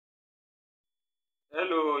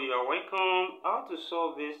Hello, you are welcome. How to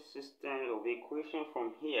solve this system of equation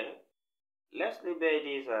from here? Let's label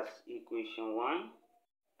this as equation 1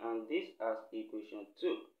 and this as equation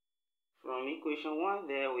 2. From equation 1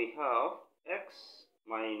 there we have x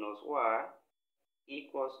minus y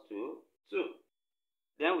equals to 2.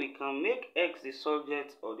 Then we can make x the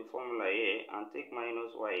subject of the formula here and take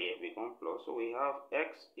minus y here become plus. So we have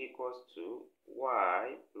x equals to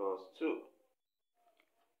y plus 2.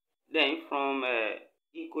 Then from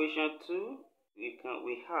equation 2,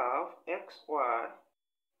 we have xy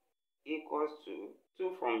equals to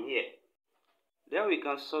 2 from here. Then we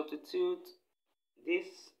can substitute this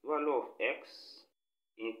value of x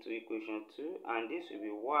into equation 2, and this will be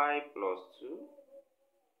y plus 2.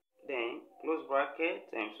 Then close bracket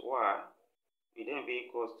times y will then be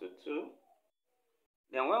equals to 2.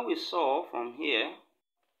 Then when we solve from here,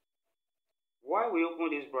 while we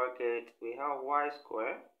open this bracket, we have y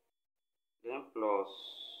squared, then plus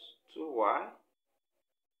 2y,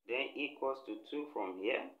 then equals to 2 from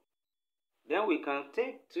here. Then we can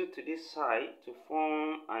take 2 to this side to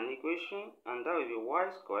form an equation, and that will be y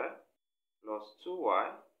squared plus 2y,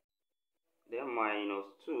 then minus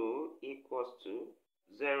 2 equals to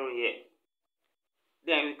 0 here.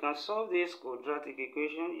 Then we can solve this quadratic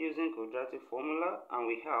equation using quadratic formula, and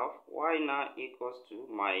we have y now equals to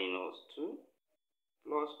minus 2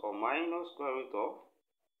 plus or minus square root of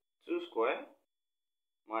 2 square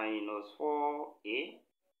minus 4a,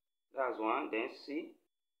 that's 1, then c,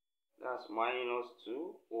 that's minus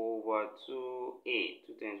 2 over 2a,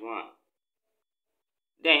 2 times 1.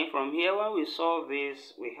 Then from here, when we solve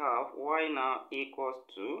this, we have y now equals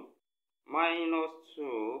to minus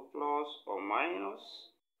 2 plus or minus,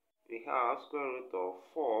 we have square root of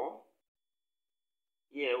 4,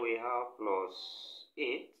 here we have plus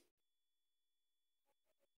 8,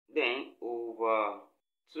 then over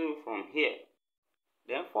 2 from here.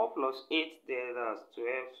 Then 4 plus 8 there, that's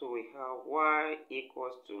 12. So we have y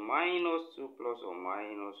equals to minus 2 plus or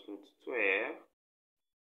minus root 12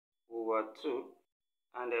 over 2.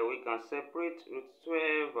 And then we can separate root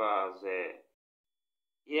 12 as,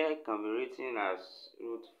 here it can be written as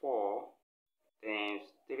root 4 times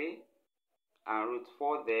 3. And root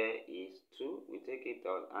 4 there is 2. We take it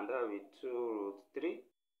out, and that will be 2 root 3.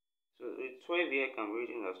 So root 12 here can be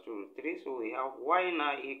written as 2 root 3. So we have y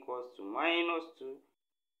now equals to minus 2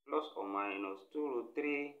 plus or minus 2 root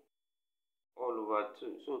 3 all over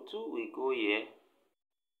 2. So 2 will go here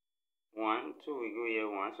 1, 2 will go here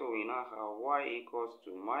 1. So we now have y equals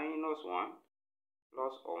to minus 1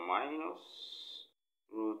 plus or minus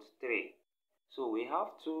root 3. So we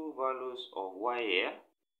have two values of y here.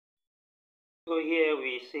 So here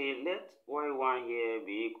we say let y1 here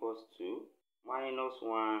be equals to minus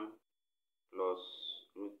 1 plus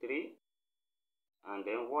root 3, and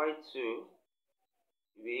then y2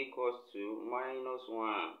 be equals to minus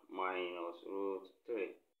 1 minus root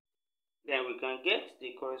 3. Then we can get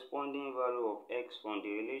the corresponding value of x from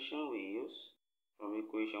the relation we use. From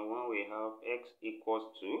equation 1, we have x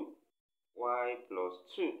equals to y plus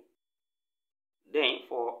 2. Then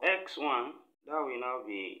for x1, that will now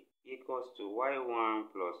be equals to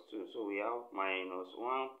y1 plus 2. So we have minus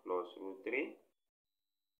 1 plus root 3,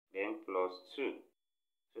 then plus 2.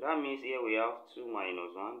 So that means here we have 2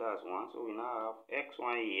 minus 1, that's 1. So we now have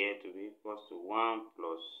x1 here to be equals to 1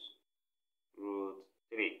 plus root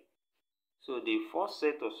 3. So the first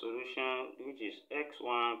set of solution, which is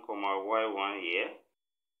x1 comma y1 here,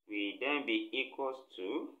 will then be equals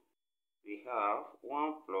to, we have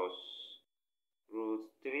 1 plus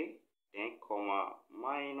root 3, then comma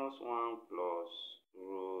minus 1 plus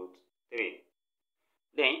root 3.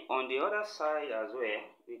 Then on the other side as well,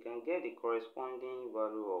 we can get the corresponding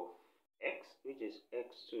value of x, which is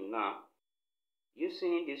x2 now.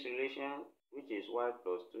 Using this relation, which is y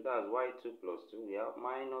plus 2, that's y2 plus 2, we have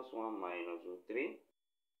minus 1 minus root 3,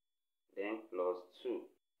 then plus 2.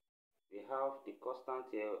 We have the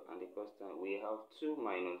constant here and the constant. We have 2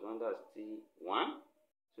 minus 1, that's t1.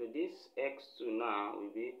 So this x2 now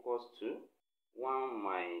will be equals to 1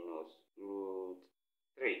 minus root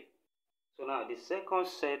 3. So now the second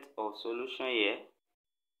set of solution here,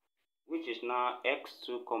 which is now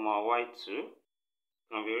x2 comma y2,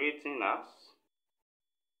 can be written as,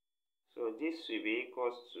 so this will be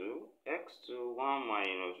equals to x2 1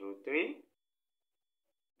 minus root 3,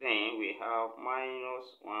 then we have minus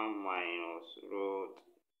 1 minus root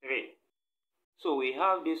 3. So we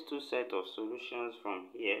have these two sets of solutions from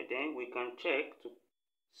here. Then we can check to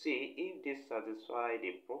see if this satisfies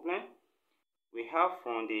the problem. We have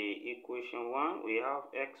from the equation 1, we have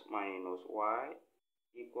x minus y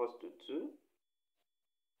equals to 2.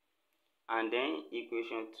 And then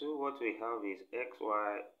equation 2, what we have is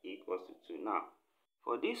xy equals to 2. Now,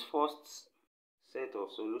 for this first set of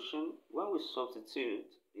solution, when we substitute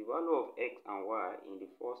the value of x and y in the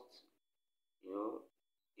first,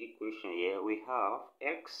 equation here, we have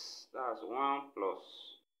x, that's 1 plus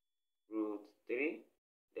root 3,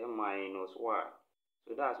 then minus y.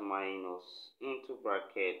 So that's minus into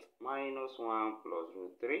bracket minus 1 plus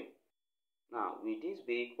root 3. Now, will this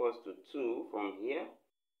be equals to 2 from here?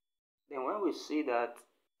 Then when we see that,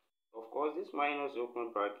 of course, this minus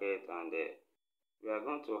open bracket, and we are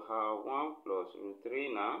going to have 1 plus root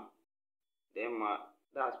 3 now. Then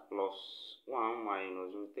that's plus 1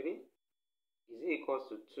 minus root 3 is equals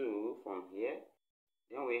to 2 from here.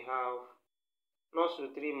 Then we have plus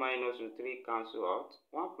root 3 minus root 3 cancel out.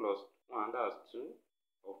 1 plus 1, that's 2.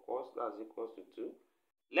 Of course, that's equals to 2.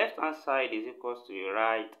 Left hand side is equals to the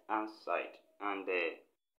right hand side. And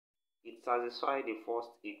it satisfies the first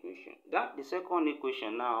equation. The second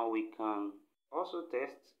equation now, we can also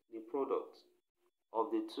test the product of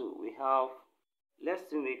the two. We have, let's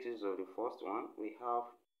still make use of the first one. We have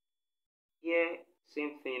here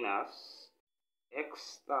same thing as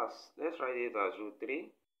x, let's write it as root 3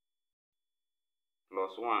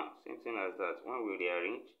 plus 1, same thing as that. When we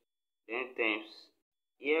rearrange, then times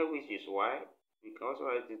here, which is y, we can also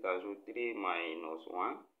write it as root 3 minus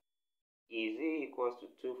 1 is equals to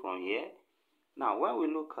 2 from here. Now, when we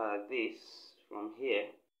look at this from here,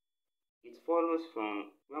 it follows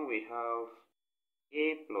from when we have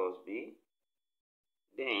a plus b,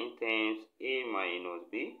 then times a minus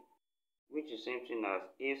b, which is same thing as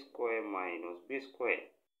a square minus b square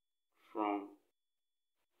from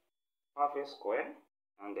perfect square,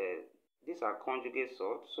 and these are conjugate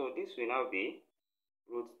sort. So this will now be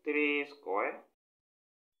root 3 square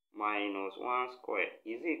minus 1 square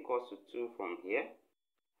is equals to 2 from here.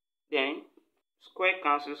 Then square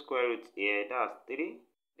cancel square root here, that's 3.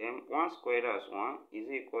 Then 1 square, that's 1, is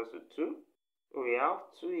equals to 2. So we have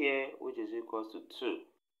 2 here, which is equals to 2.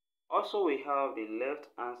 Also, we have the left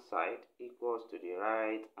hand side equals to the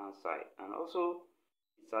right hand side. And also,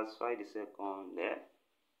 it satisfies the second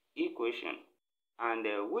equation. And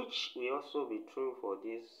which will also be true for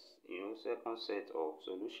this, second set of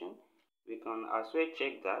solution. We can as well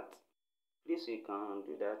check that. Please, you can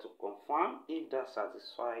do that to confirm if that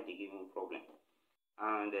satisfies the given problem.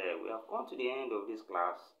 And we have come to the end of this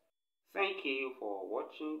class. Thank you for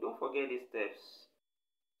watching. Don't forget these steps.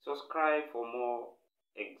 Subscribe for more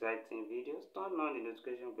exciting videos. Turn on the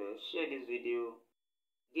notification bell. Share this video.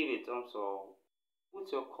 Give a thumbs up.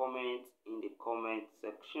 Put your comment in the comment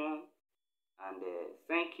section. And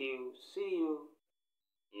thank you. See you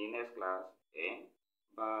in the next class. And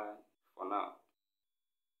bye for now.